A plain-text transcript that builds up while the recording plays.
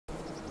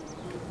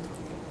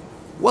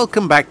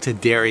Welcome back to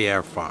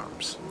Derriere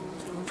Farms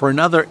for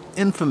another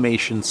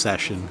information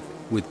session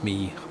with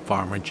me,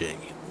 Farmer Jay.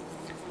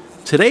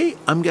 Today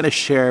I'm going to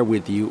share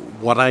with you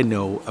what I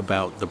know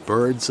about the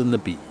birds and the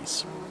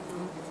bees.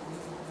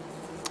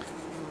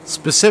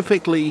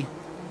 Specifically,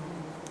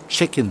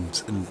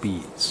 chickens and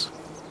bees.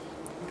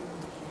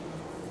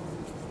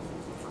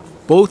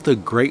 Both are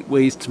great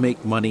ways to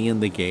make money in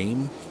the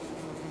game,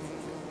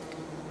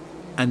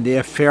 and they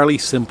are fairly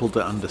simple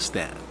to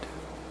understand.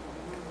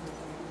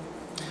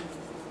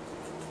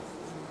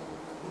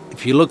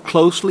 If you look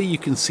closely, you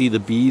can see the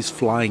bees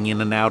flying in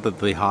and out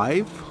of the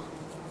hive.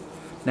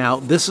 Now,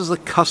 this is a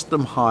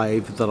custom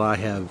hive that I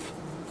have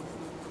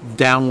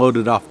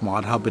downloaded off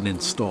ModHub and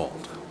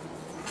installed.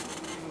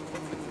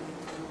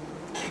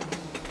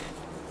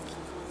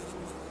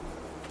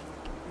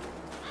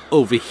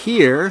 Over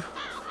here,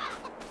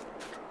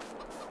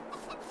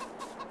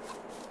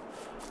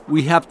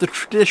 we have the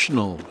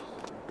traditional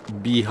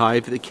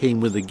beehive that came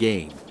with the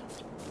game.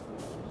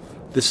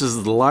 This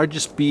is the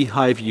largest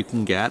beehive you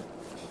can get.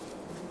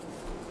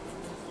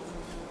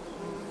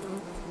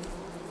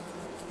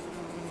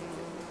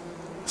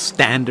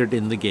 Standard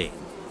in the game.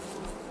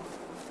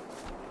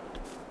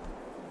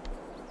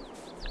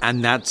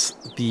 And that's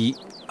the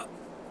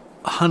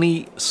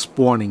honey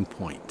spawning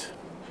point.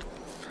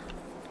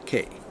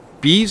 Okay,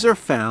 bees are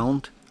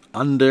found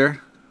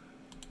under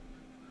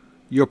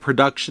your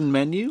production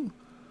menu,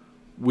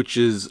 which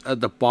is at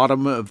the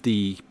bottom of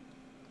the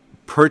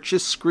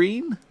purchase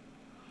screen.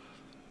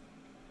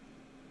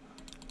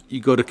 You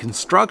go to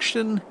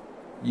construction,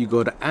 you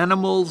go to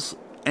animals,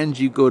 and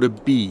you go to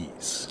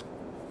bees.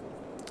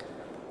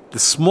 The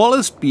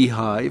smallest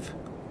beehive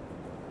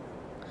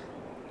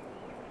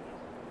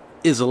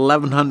is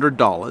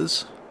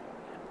 $1,100,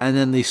 and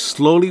then they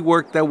slowly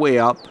work their way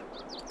up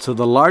to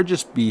the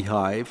largest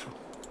beehive.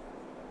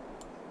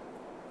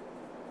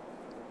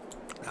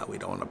 Now we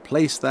don't want to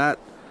place that,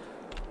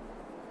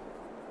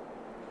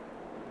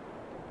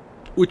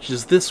 which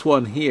is this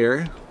one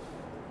here,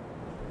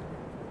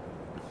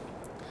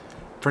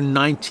 for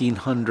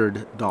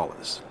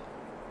 $1,900.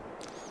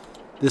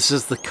 This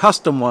is the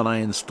custom one I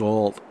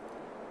installed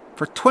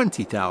for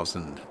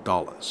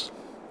 $20,000.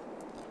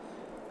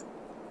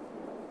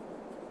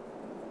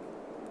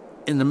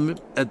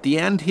 At the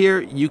end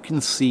here, you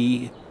can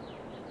see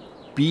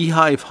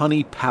beehive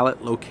honey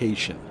pallet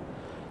location.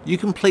 You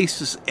can place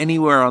this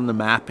anywhere on the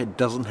map. It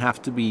doesn't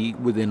have to be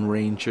within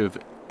range of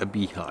a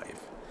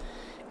beehive.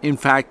 In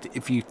fact,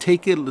 if you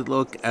take a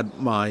look at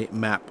my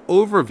map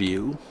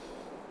overview,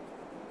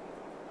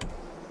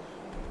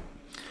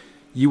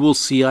 you will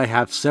see I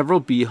have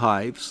several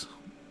beehives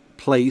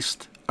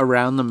placed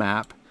around the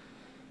map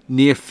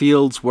near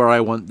fields where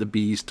I want the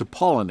bees to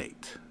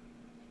pollinate,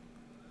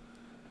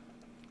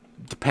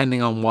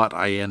 depending on what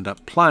I end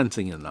up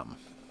planting in them.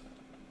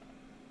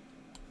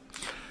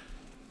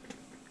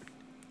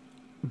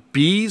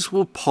 Bees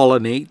will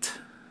pollinate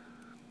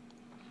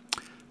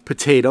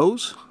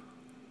potatoes,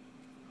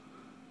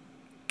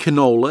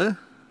 canola,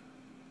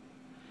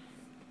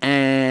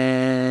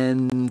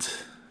 and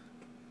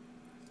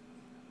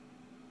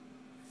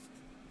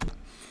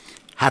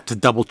have to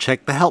double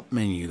check the help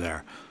menu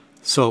there.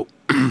 So,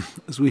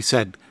 as we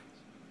said,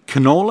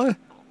 canola,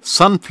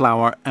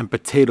 sunflower, and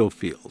potato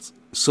fields.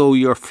 So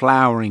your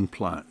flowering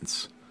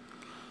plants.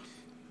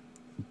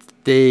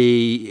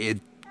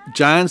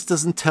 Giants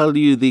doesn't tell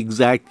you the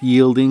exact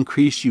yield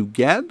increase you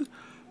get,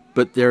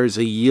 but there is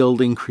a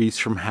yield increase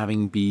from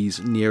having bees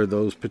near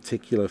those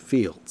particular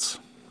fields.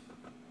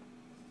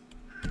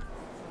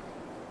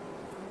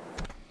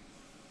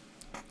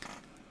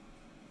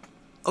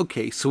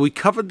 Okay, so we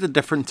covered the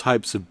different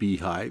types of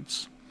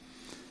beehives.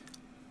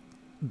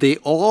 They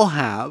all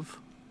have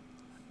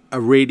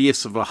a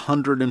radius of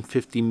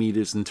 150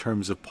 meters in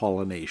terms of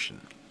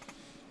pollination.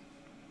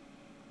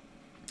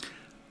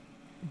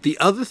 The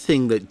other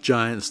thing that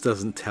Giants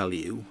doesn't tell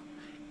you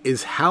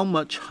is how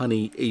much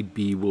honey a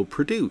bee will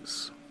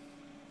produce.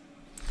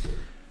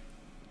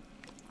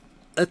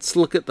 Let's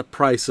look at the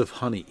price of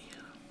honey.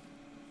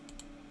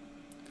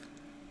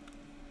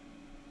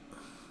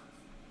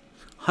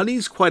 Honey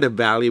is quite a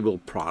valuable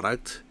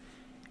product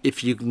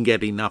if you can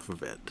get enough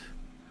of it.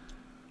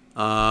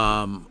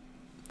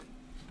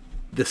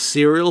 The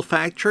cereal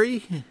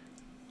factory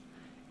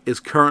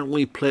is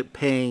currently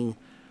paying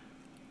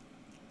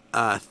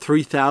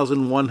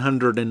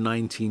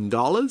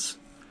 $3,119.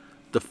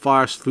 The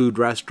fast food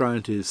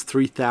restaurant is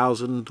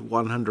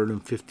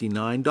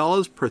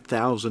 $3,159 per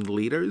 1,000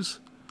 liters.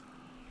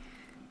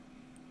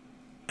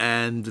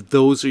 And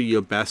those are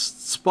your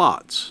best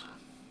spots.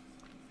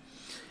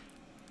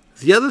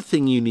 The other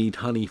thing you need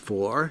honey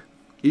for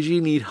is you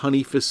need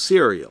honey for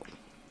cereal.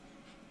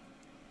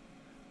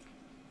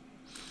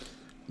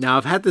 Now,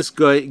 I've had this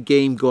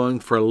game going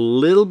for a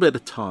little bit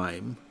of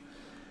time,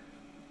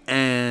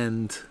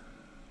 and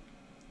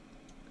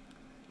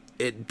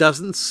it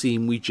doesn't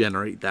seem we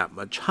generate that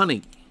much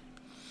honey.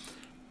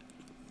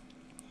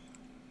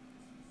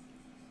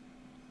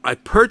 I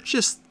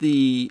purchased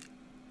the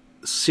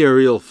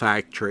cereal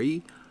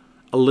factory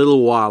a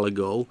little while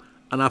ago,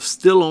 and I've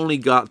still only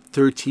got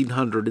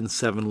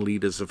 1,307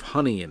 liters of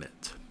honey in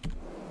it.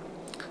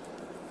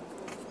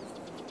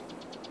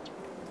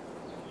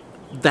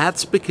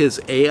 That's because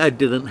A, I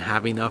didn't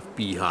have enough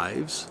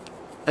beehives,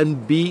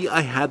 and B,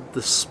 I had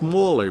the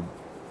smaller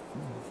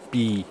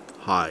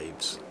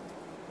beehives,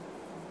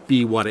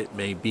 be what it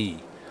may be.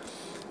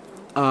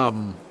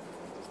 I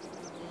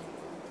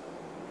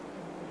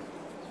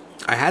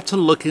had to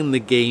look in the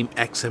game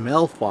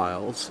XML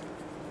files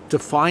to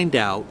find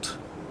out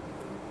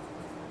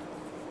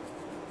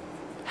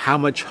how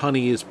much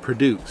honey is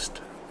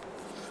produced.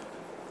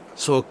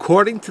 So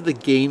according to the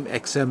game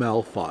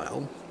XML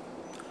file,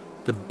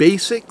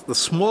 the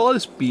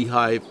smallest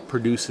beehive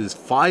produces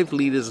 5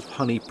 liters of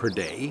honey per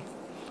day,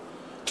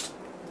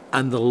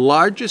 and the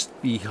largest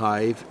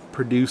beehive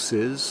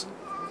produces,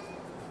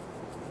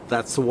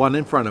 that's the one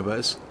in front of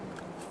us,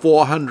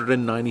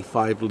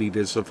 495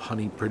 liters of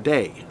honey per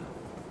day.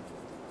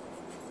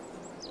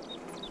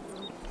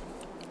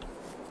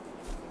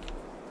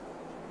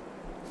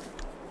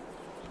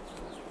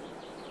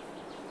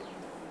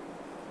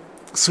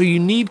 So you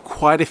need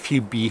quite a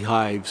few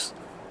beehives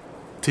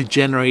to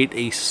generate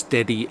a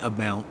steady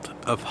amount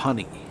of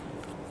honey.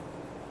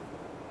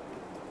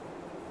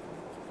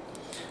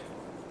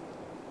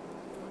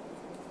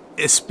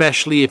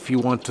 Especially if you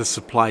want to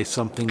supply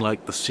something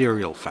like the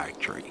cereal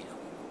factory.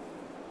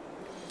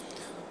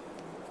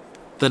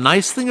 The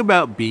nice thing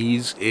about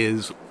bees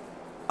is,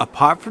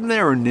 apart from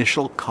their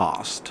initial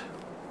cost,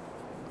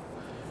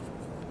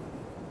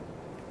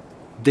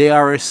 they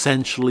are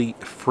essentially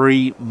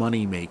free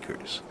money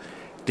makers.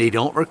 They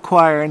don't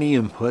require any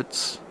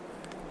inputs.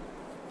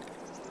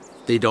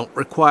 They don't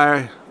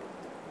require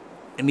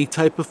any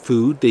type of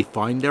food. They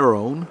find their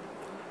own.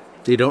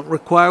 They don't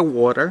require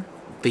water.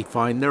 They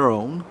find their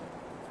own.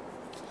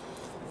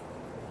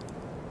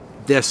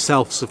 They're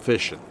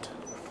self-sufficient.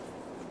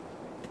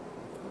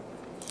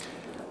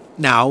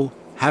 Now,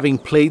 having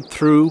played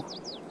through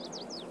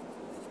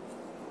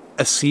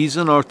a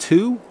season or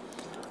two,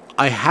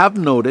 I have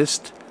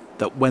noticed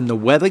that when the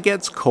weather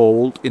gets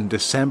cold in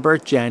December,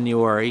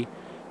 January,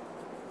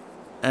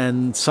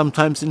 and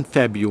sometimes in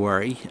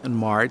February and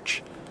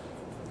March,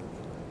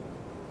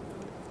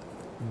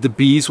 the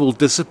bees will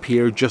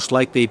disappear just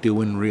like they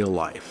do in real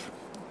life.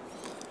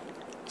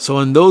 So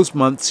in those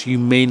months, you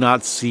may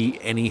not see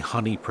any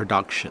honey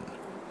production,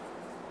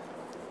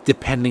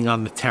 depending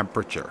on the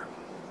temperature.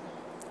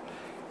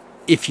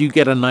 If you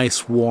get a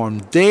nice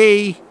warm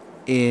day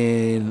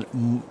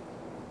in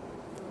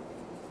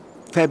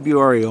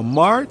February or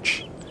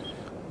March,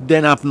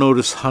 then I've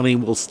noticed honey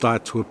will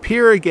start to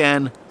appear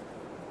again,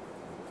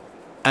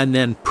 and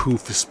then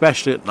poof,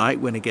 especially at night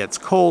when it gets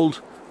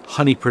cold,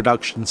 honey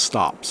production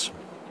stops.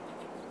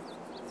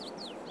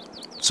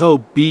 So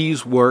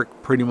bees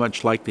work pretty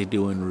much like they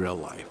do in real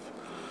life.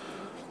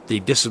 They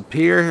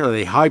disappear, or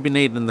they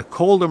hibernate in the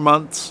colder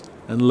months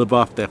and live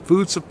off their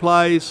food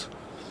supplies,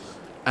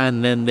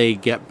 and then they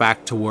get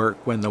back to work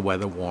when the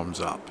weather warms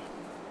up.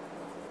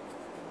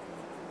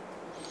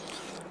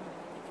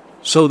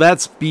 So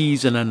that's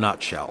bees in a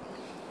nutshell,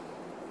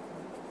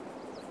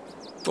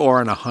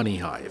 or in a honey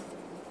hive.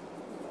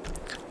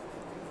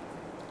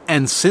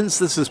 And since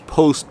this is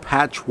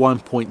post-patch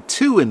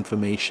 1.2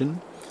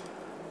 information,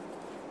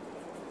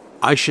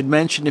 I should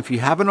mention, if you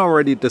haven't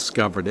already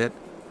discovered it,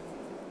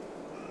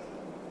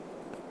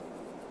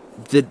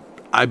 that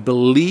I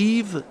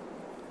believe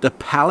the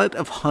pallet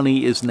of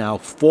honey is now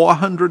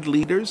 400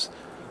 liters,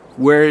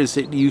 whereas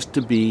it used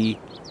to be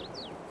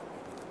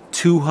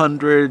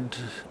 200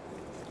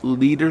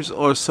 liters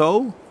or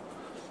so.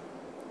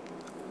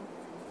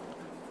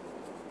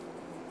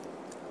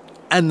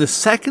 And the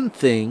second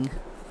thing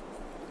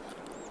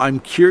I'm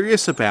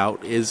curious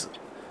about is,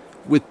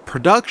 with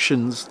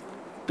productions,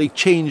 they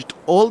changed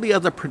all the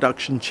other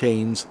production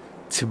chains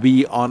to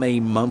be on a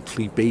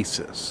monthly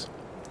basis.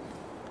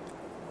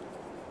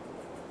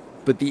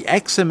 But the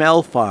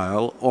XML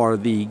file, or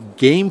the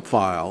game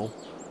file,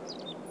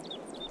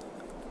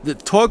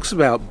 that talks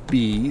about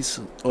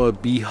bees, or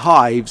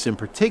beehives in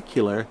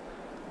particular,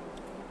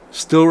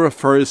 still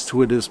refers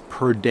to it as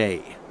per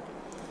day.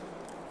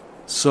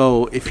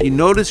 So if you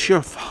notice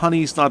your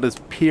honey's not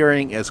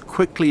appearing as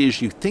quickly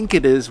as you think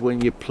it is when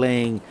you're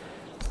playing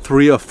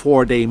 3 or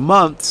 4 day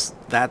months,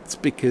 that's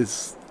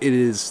because it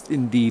is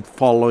indeed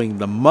following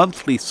the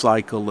monthly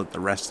cycle that the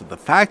rest of the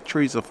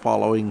factories are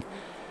following,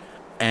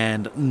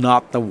 and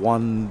not the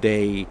 1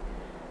 day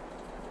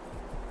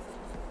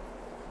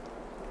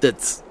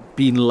that's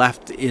been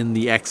left in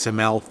the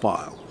XML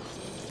file.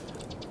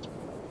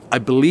 I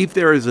believe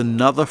there is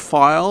another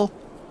file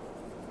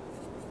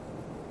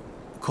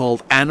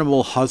called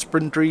Animal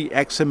Husbandry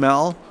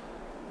XML,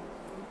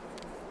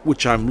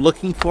 which I'm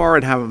looking for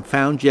and haven't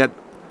found yet,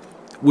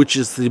 which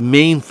is the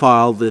main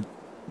file that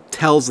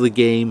tells the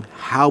game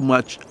how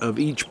much of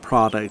each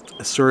product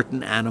a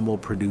certain animal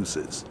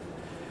produces.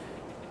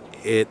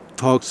 It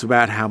talks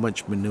about how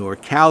much manure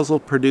cows will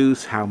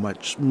produce, how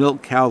much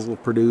milk cows will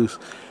produce,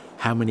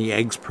 how many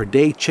eggs per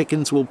day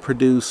chickens will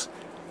produce,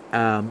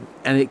 and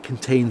it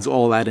contains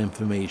all that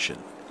information.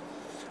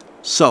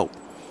 So,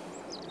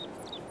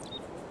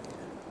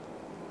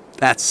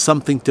 That's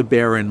something to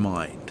bear in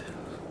mind.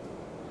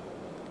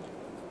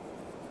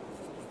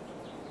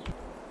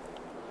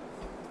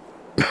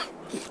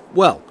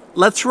 Well,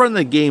 let's run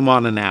the game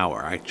on an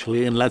hour,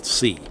 actually, and let's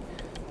see.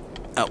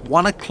 At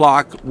 1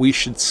 o'clock, we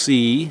should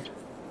see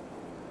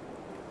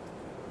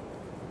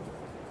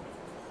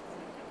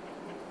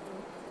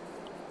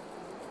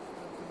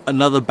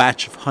another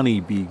batch of honey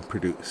being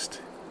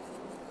produced.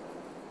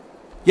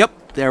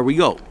 Yep, there we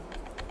go.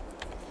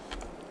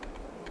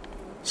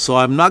 So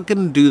I'm not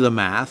going to do the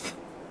math,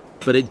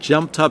 but it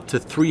jumped up to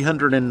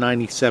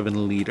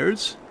 397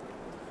 liters.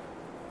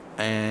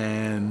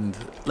 And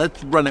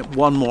let's run it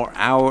one more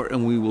hour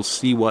and we will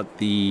see what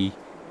the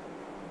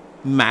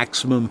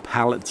maximum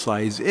pallet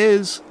size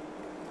is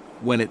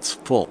when it's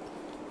full.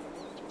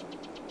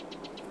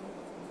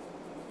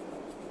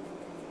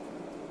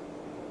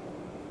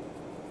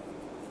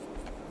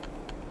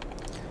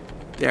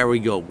 There we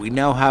go. We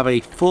now have a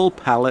full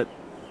pallet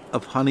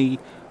of honey,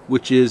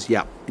 which is,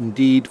 yeah,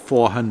 indeed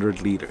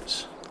 400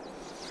 liters.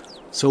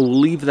 So we'll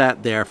leave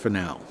that there for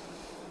now.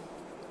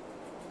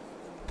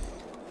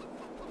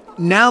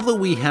 Now that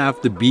we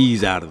have the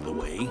bees out of the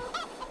way,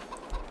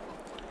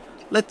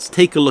 let's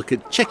take a look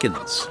at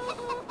chickens.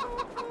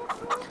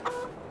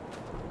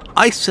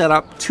 I set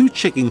up 2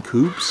 chicken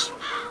coops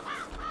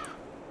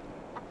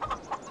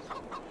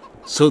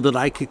so that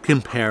I could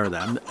compare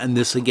them, and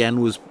this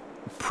again was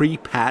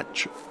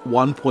pre-patch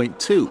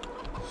 1.2.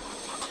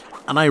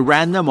 And I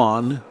ran them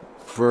on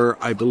for,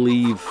 I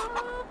believe,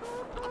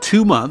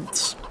 2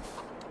 months.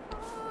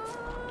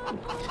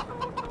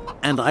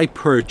 And I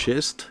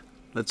purchased,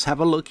 let's have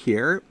a look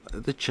here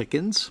at the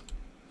chickens.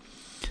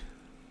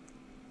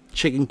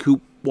 Chicken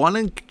coop 1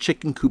 and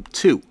chicken coop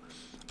 2.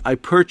 I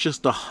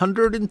purchased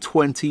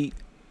 120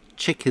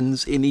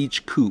 chickens in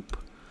each coop.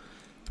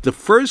 The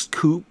first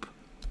coop,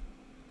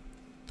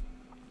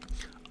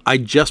 I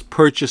just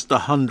purchased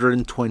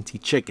 120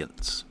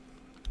 chickens.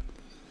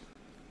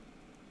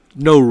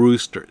 No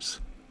roosters.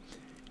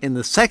 In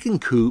the second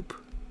coop,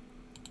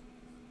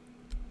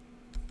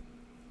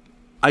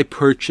 I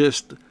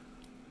purchased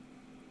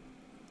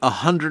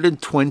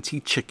 120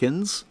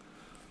 chickens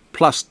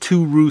plus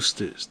 2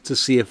 roosters to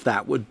see if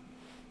that would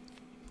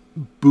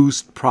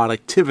boost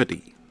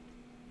productivity.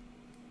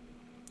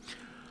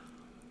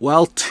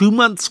 Well, 2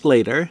 months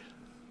later,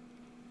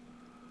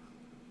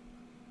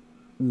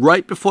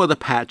 right before the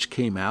patch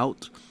came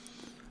out,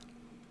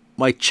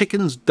 my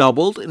chickens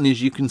doubled, and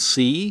as you can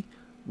see,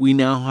 we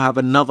now have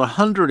another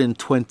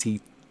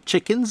 120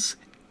 chickens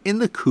in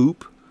the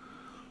coop.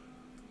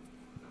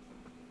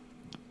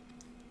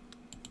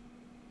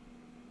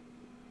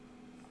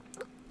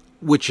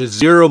 Which is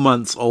 0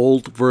 months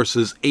old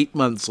versus 8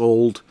 months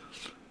old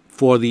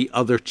for the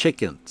other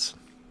chickens.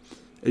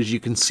 As you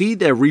can see,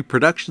 their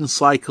reproduction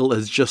cycle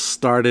has just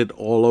started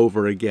all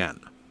over again.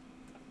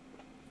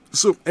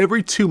 So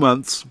every 2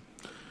 months,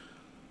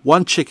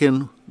 1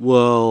 chicken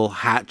will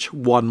hatch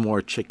 1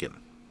 more chicken.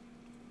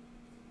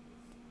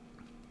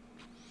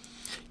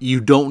 You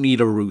don't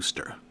need a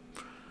rooster.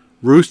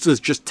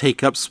 Roosters just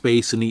take up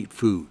space and eat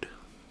food.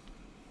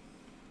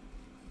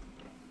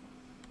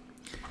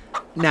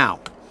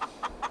 Now,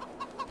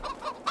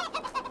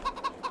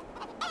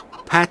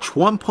 patch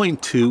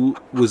 1.2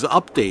 was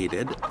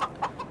updated,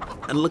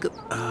 and look at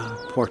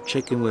poor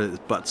chicken with his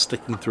butt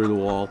sticking through the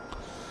wall.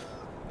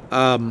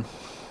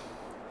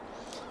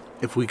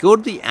 If we go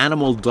to the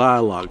animal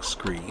dialogue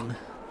screen,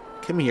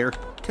 come here,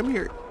 come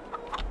here.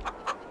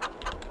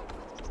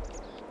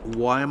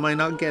 Why am I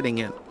not getting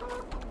it?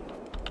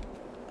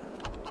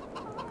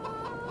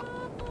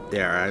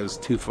 There, I was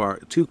too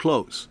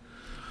close.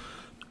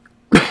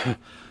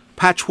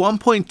 Patch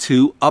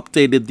 1.2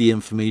 updated the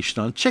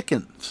information on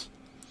chickens.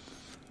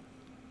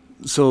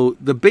 So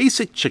the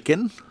basic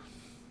chicken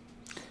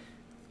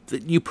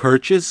that you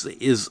purchase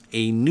is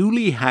a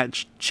newly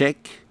hatched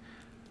chick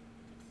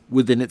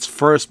within its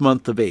first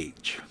month of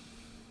age.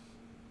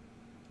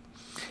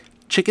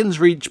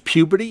 Chickens reach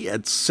puberty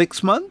at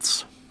 6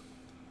 months.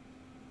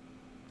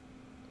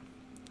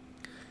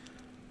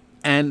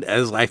 And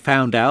as I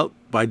found out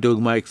by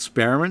doing my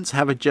experiments,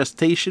 have a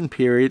gestation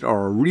period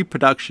or a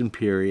reproduction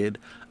period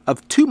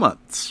of 2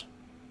 months.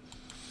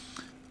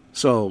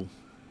 So,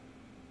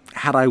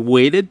 had I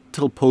waited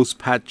till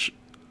post-patch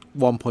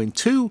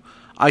 1.2,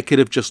 I could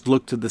have just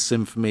looked at this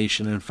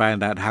information and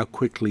found out how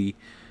quickly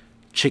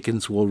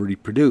chickens will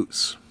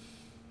reproduce.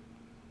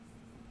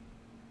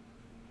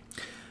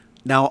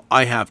 Now,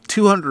 I have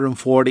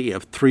 240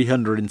 of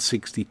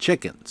 360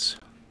 chickens.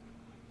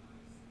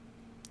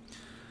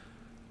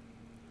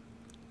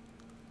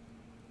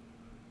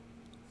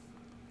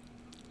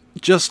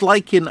 Just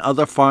like in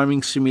other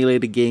farming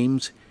simulator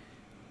games,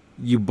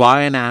 you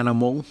buy an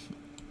animal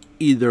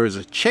either as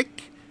a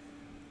chick,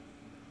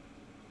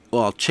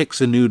 well,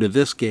 chicks are new to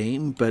this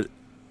game, but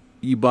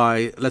you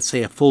buy, let's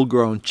say, a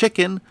full-grown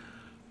chicken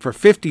for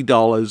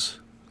 $50.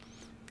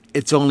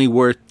 It's only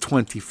worth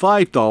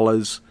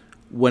 $25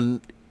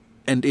 when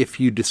and if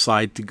you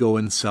decide to go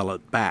and sell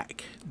it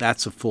back.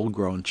 That's a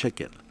full-grown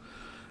chicken.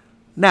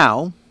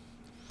 Now,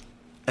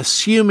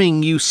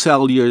 assuming you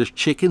sell your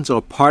chickens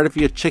or part of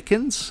your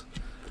chickens,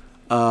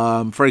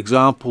 for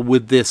example,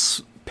 with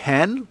this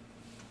pen,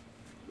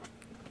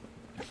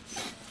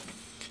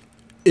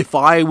 if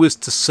I was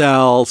to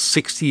sell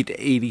 60 to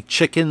 80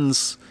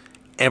 chickens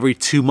every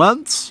 2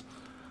 months,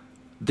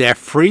 they're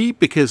free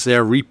because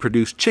they're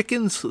reproduced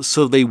chickens,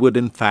 so they would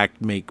in fact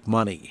make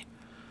money.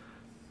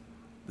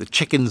 The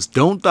chickens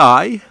don't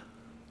die.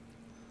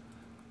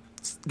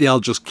 They'll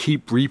just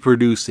keep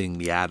reproducing,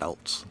 the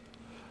adults.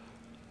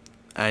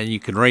 And you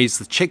can raise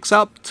the chicks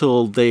up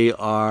till they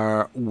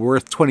are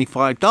worth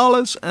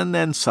 $25 and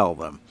then sell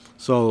them.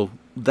 So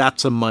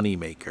that's a money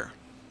maker.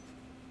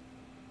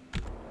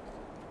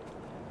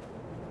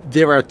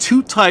 There are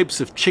 2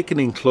 types of chicken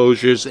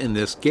enclosures in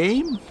this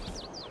game.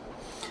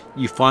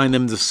 You find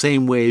them the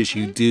same way as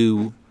you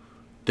do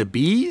the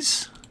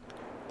bees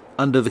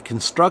under the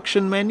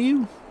construction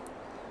menu.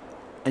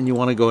 And you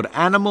want to go to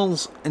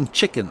animals and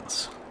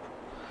chickens.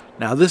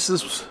 Now this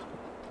is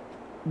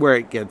where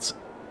it gets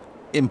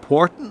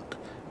important.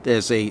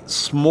 There's a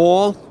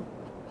small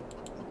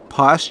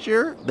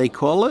pasture, they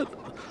call it.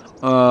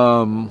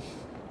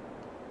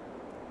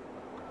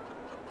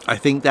 I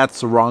think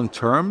that's the wrong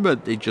term,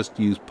 but they just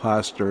use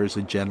pasture as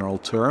a general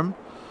term.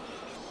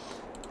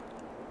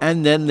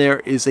 And then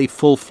there is a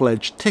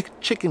full-fledged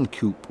chicken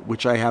coop,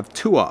 which I have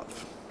 2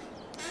 of.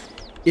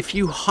 If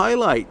you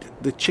highlight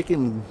the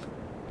chicken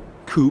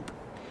coop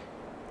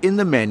in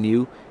the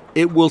menu,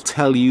 it will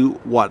tell you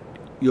what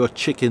your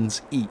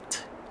chickens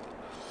eat.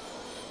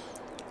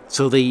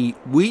 So they eat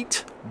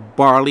wheat,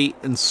 barley,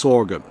 and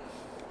sorghum.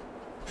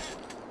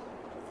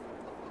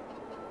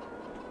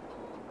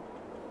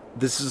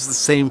 This is the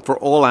same for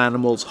all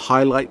animals.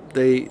 Highlight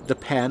the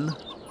pen.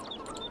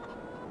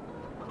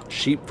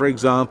 Sheep, for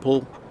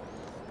example,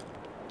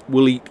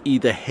 will eat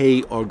either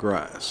hay or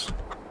grass.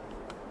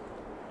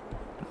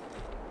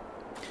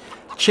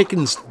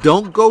 Chickens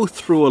don't go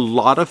through a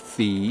lot of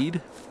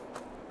feed,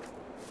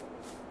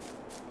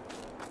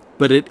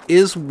 but it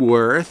is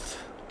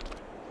worth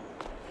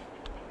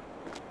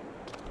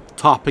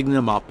topping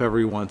them up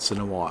every once in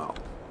a while.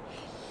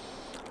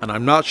 And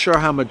I'm not sure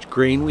how much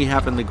grain we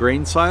have in the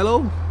grain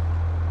silo,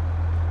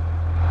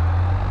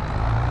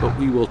 but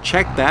we will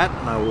check that,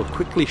 and I will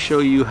quickly show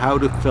you how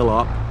to fill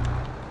up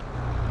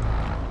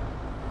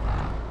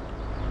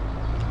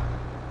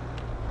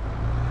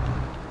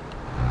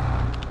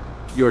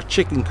your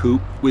chicken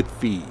coop with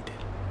feed.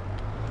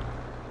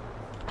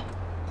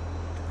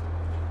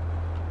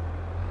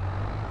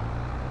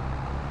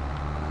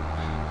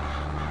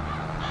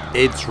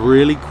 It's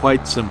really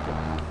quite simple.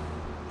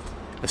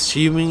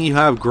 Assuming you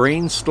have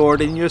grain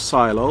stored in your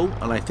silo,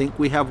 and I think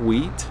we have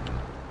wheat.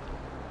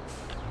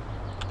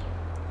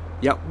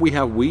 Yep, we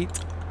have wheat.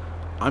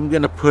 I'm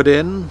going to put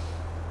in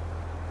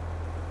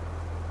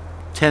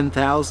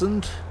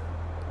 10,000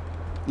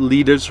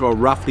 liters, or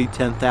roughly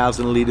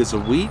 10,000 liters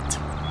of wheat.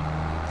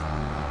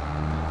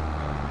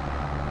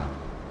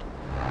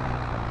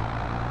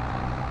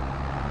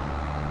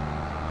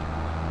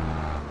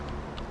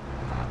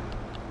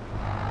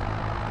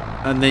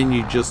 And then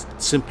you just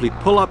simply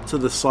pull up to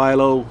the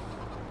silo.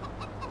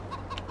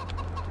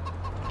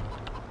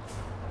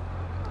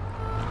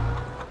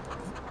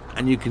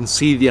 And you can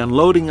see the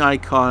unloading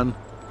icon,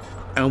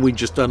 and we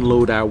just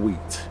unload our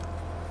wheat.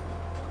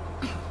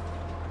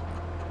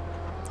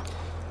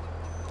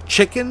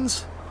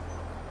 Chickens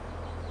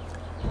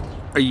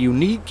are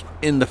unique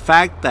in the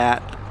fact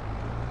that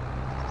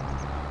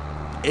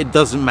it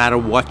doesn't matter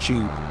what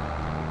you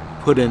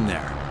put in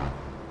there.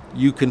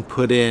 You can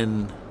put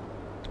in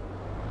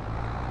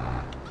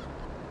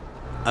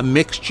a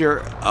mixture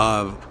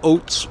of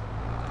oats.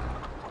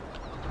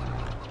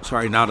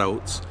 Sorry, not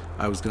oats.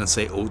 I was going to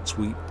say oats,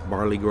 wheat,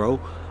 barley, grow.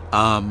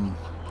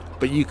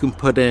 But you can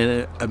put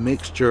in a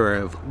mixture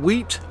of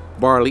wheat,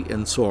 barley,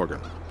 and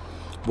sorghum.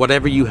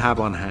 Whatever you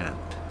have on hand.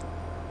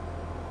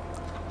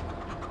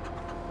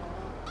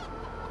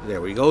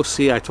 There we go.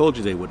 See, I told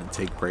you they wouldn't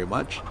take very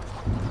much.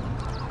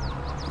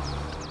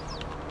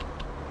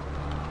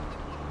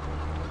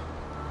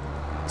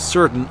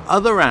 Certain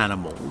other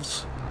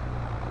animals,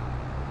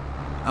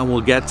 and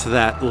we'll get to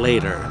that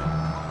later,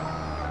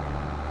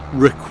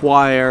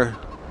 require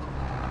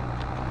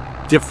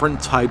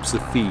different types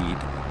of feed,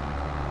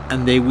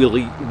 and they will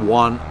eat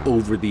one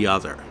over the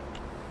other.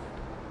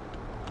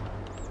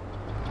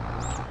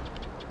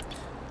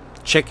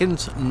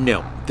 Chickens,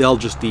 no, they'll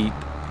just eat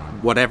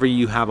whatever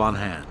you have on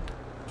hand.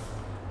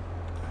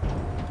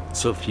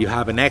 So if you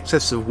have an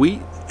excess of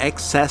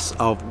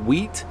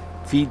wheat,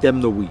 feed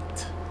them the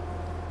wheat.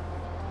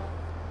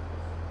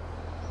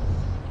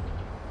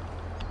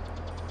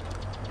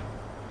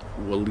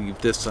 We'll leave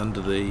this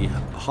under the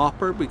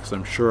hopper because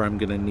I'm sure I'm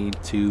going to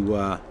need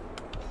to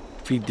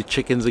feed the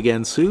chickens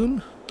again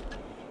soon.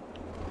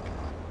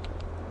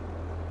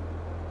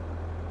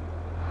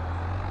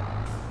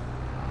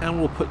 And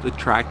we'll put the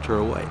tractor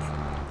away.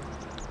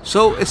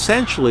 So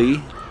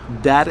essentially,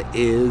 that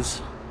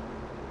is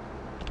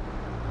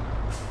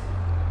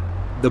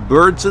the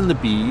birds and the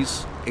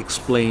bees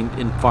explained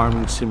in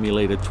Farming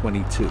Simulator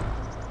 22.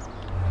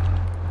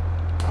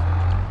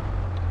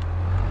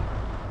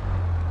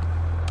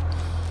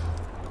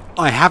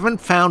 I haven't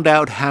found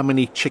out how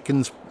many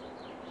chickens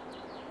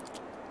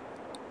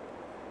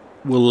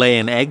will lay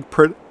an egg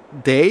per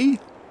day,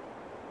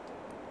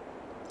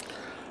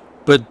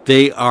 but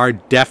they are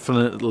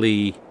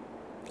definitely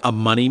a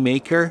money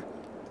maker,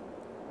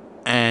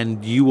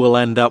 and you will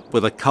end up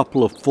with a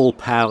couple of full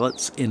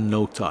pallets in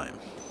no time.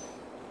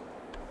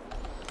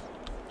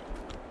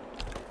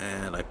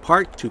 And I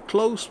parked too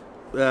close.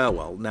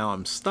 Well, now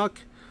I'm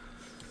stuck.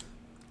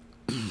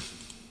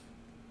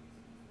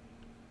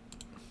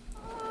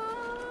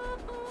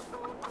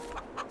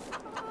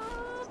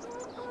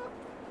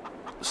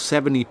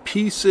 70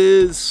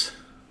 pieces.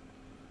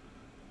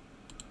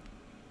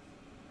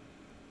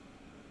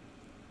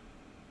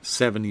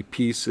 70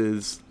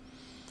 pieces.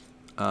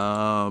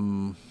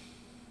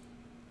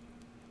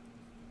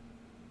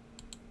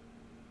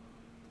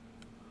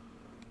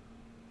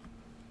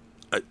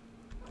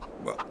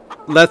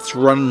 Let's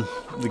run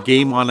the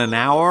game on an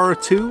hour or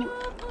two.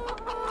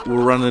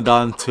 We'll run it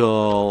on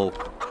till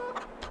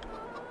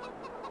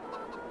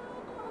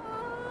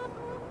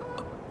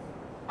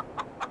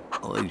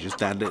they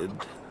just added.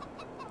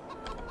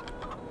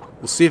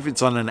 We'll see if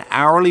it's on an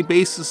hourly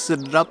basis that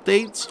it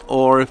updates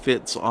or if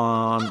it's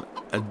on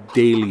a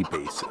daily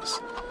basis.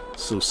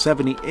 So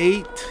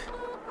 78.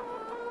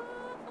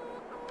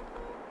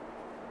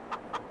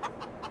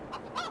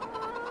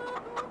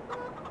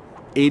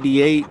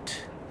 $88,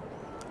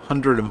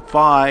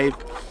 105.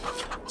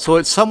 So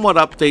it somewhat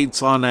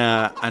updates on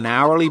an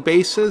hourly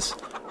basis,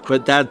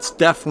 but that's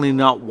definitely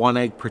not 1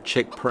 egg per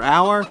chick per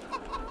hour.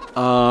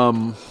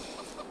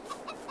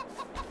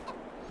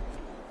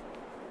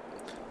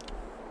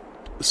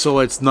 So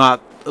it's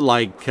not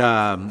like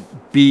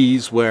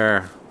bees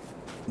where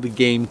the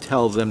game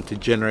tells them to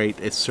generate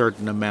a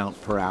certain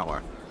amount per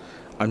hour.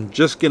 I'm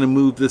just going to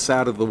move this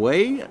out of the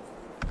way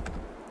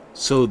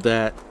so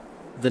that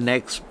the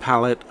next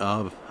pallet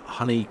of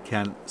honey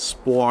can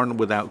spawn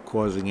without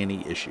causing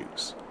any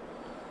issues.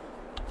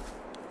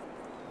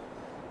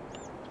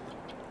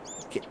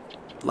 Okay.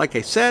 Like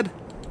I said,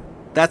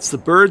 that's the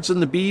birds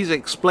and the bees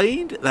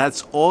explained.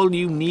 That's all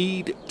you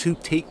need to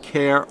take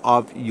care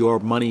of your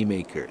money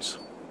makers.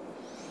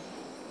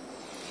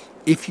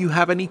 If you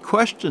have any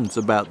questions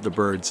about the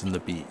birds and the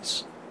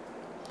bees,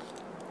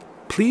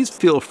 please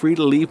feel free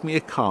to leave me a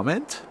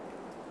comment.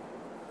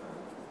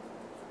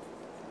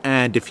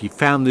 And if you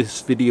found this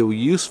video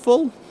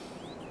useful,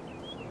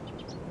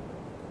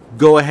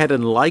 go ahead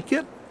and like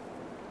it,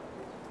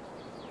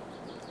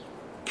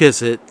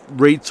 because it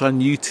rates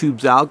on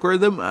YouTube's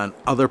algorithm and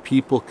other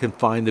people can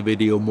find the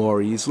video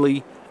more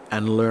easily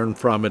and learn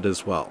from it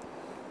as well.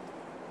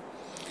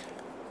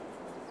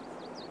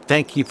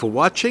 Thank you for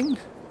watching,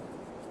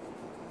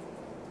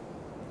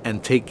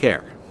 and take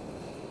care.